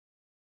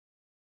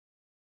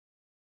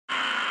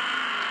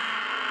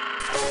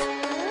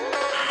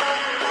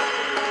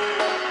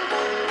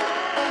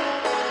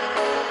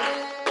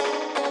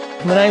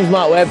My name's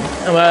Webb.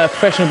 I'm a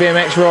professional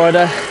BMX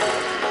rider,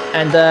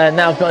 and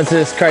now I've got into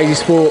this crazy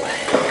sport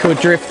called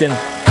drifting. I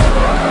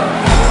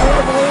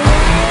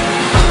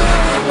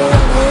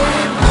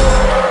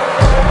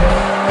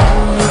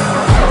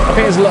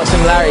think there's a lot of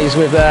similarities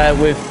with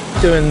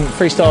doing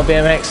freestyle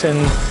BMX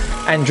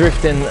and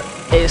drifting.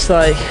 It's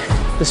like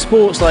the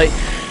sport's like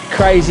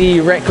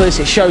crazy, reckless.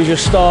 It shows your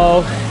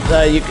style,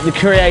 the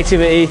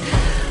creativity,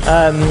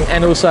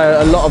 and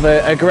also a lot of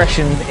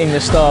aggression in your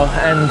style.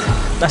 And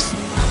that's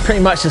pretty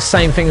much the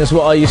same thing as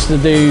what I used to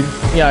do,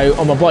 you know,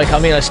 on my bike. I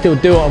mean, I still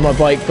do it on my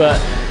bike, but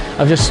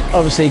I've just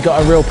obviously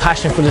got a real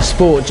passion for the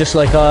sport, just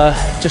like I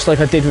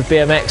did with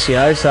BMX, you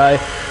know. So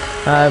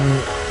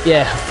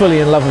yeah,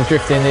 fully in love with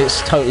drifting.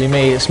 It's totally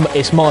me.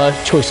 It's my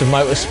choice of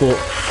motorsport.